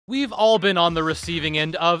We've all been on the receiving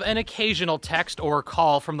end of an occasional text or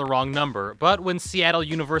call from the wrong number, but when Seattle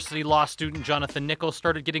University law student Jonathan Nichols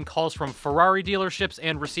started getting calls from Ferrari dealerships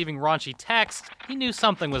and receiving raunchy texts, he knew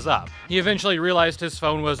something was up. He eventually realized his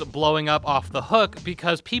phone was blowing up off the hook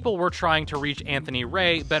because people were trying to reach Anthony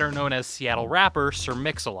Ray, better known as Seattle rapper Sir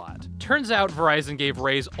Mix-a-Lot. Turns out Verizon gave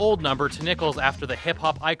Ray's old number to Nichols after the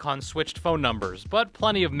hip-hop icon switched phone numbers, but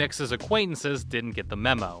plenty of Mix's acquaintances didn't get the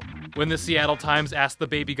memo. When the Seattle Times asked the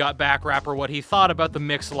Baby Got Back rapper what he thought about the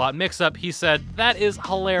Mix-a-Lot mix-up, he said, "That is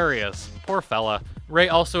hilarious." Poor fella. Ray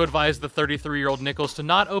also advised the 33-year-old Nichols to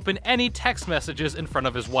not open any text messages in front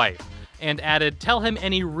of his wife, and added, "Tell him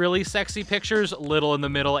any really sexy pictures, little in the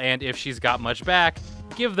middle, and if she's got much back,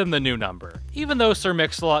 give them the new number." Even though Sir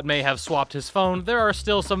Mix-a-Lot may have swapped his phone, there are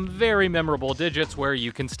still some very memorable digits where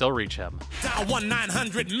you can still reach him. Dial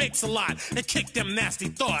 1-900-Mix-a-Lot and kick them nasty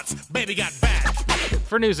thoughts. Baby Got Back.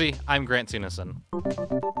 For Newsy, I'm Grant Tunison.